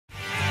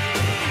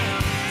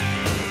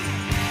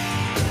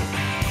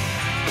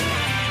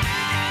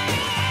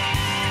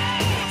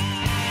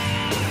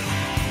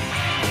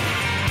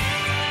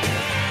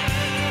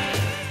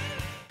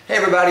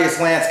everybody, it's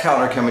Lance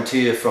Keltner coming to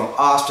you from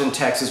Austin,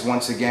 Texas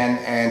once again,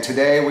 and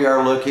today we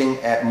are looking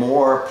at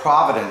more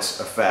Providence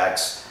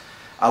effects.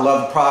 I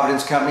love the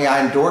Providence company.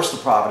 I endorse the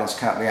Providence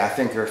company. I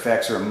think their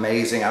effects are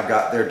amazing. I've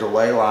got their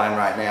delay line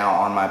right now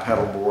on my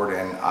pedal board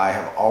and I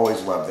have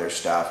always loved their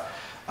stuff.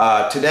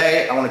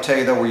 Today I want to tell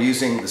you that we're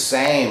using the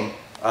same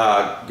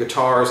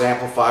guitars,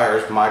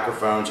 amplifiers,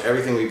 microphones,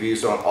 everything we've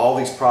used on all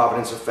these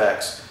Providence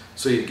effects,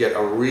 so you get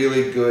a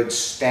really good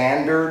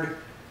standard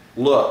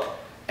look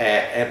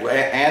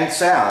and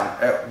sound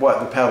at what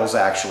the pedals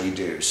actually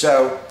do.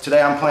 So today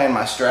I'm playing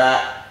my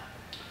Strat,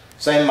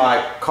 same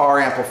mic, car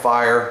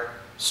amplifier,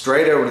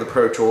 straight over to the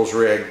Pro Tools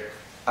rig.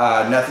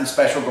 Nothing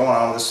special going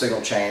on with the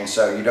signal chain,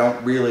 so you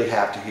don't really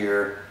have to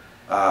hear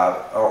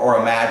or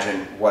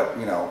imagine what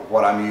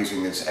I'm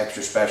using that's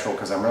extra special,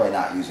 because I'm really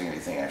not using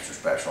anything extra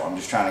special. I'm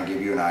just trying to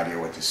give you an idea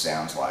what this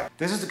sounds like.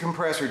 This is the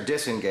compressor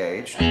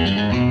disengaged.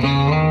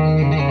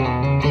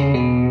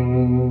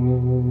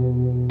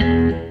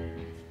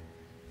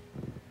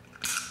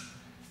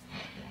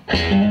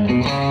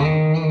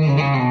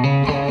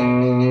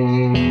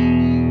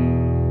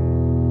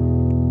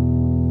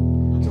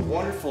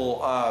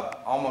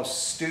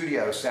 Almost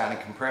studio sounding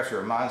compressor.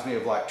 It reminds me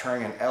of like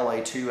turning an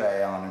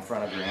LA2A on in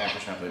front of your amp or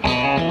something.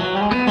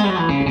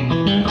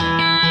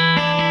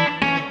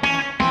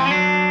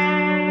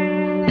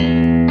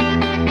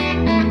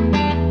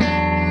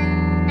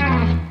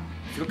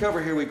 If you look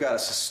over here, we've got a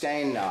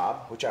sustain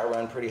knob, which I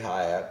run pretty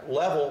high at.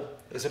 Level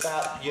is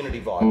about unity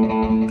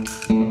volume,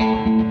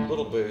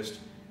 little boost.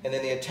 And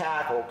then the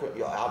attack,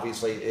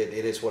 obviously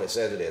it is what it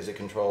says it is. It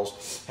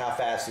controls how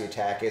fast the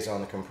attack is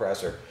on the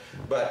compressor.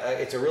 But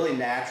it's a really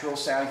natural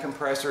sounding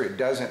compressor. It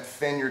doesn't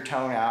thin your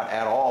tone out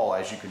at all,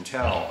 as you can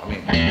tell. I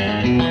mean,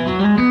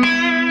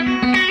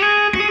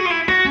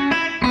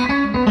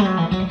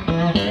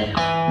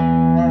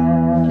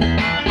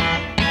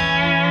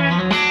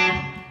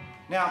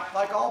 now,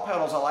 like all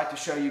pedals, I like to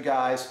show you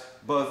guys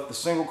both the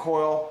single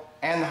coil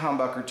and the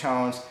humbucker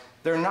tones.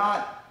 They're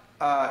not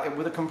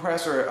with a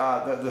compressor,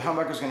 the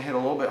humbucker's going to hit a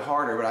little bit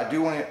harder, but I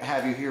do want to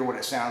have you hear what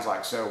it sounds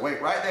like. So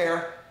wait right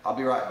there. I'll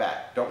be right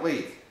back. Don't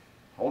leave.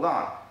 Hold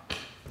on.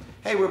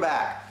 Hey, we're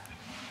back.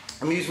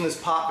 I'm using this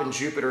Poppin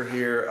Jupiter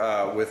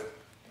here with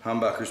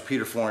humbuckers,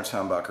 Peter Florence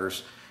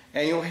humbuckers,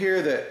 and you'll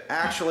hear that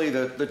actually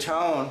the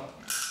tone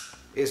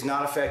is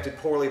not affected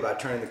poorly by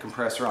turning the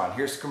compressor on.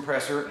 Here's the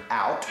compressor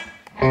out.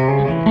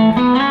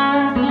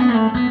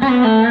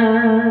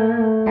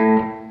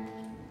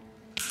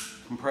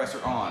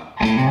 Compressor on.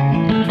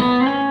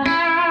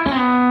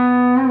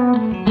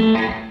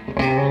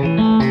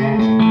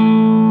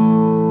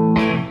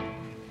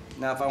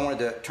 Now if I wanted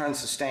to turn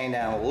sustain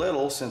down a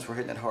little, since we're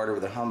hitting it harder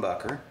with a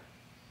humbucker,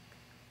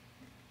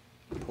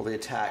 pull the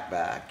attack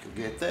back, you'll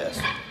get this.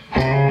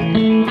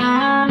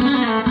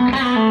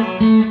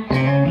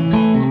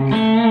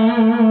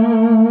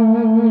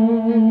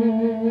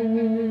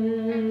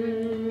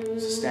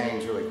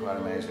 Sustain's really quite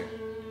amazing.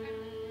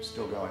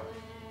 Still going.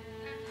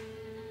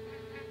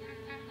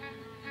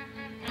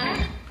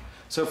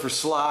 So for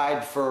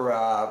slide, for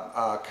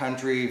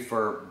country,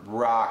 for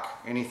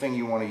rock, anything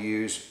you want to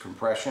use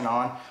compression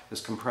on,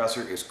 this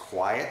compressor is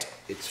quiet,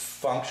 it's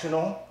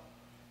functional,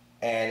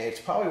 and it's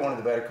probably one of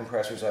the better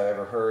compressors I've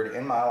ever heard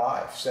in my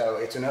life. So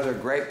it's another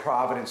great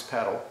Providence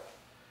pedal.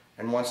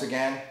 And once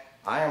again,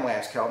 I am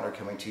Lance Keltner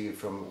coming to you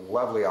from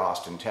lovely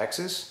Austin,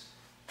 Texas.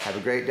 Have a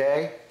great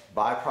day.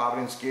 Buy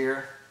Providence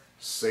gear.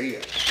 See ya.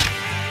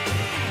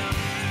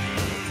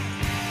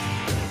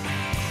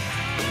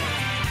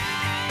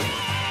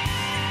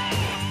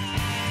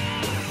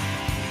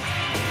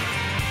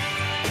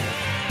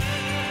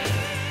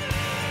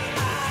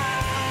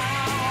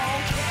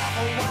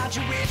 What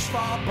you wish for,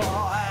 boy,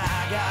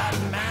 I got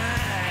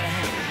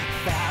mine.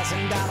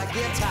 $1,000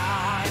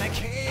 guitar and a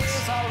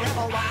case of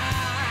rebel wine.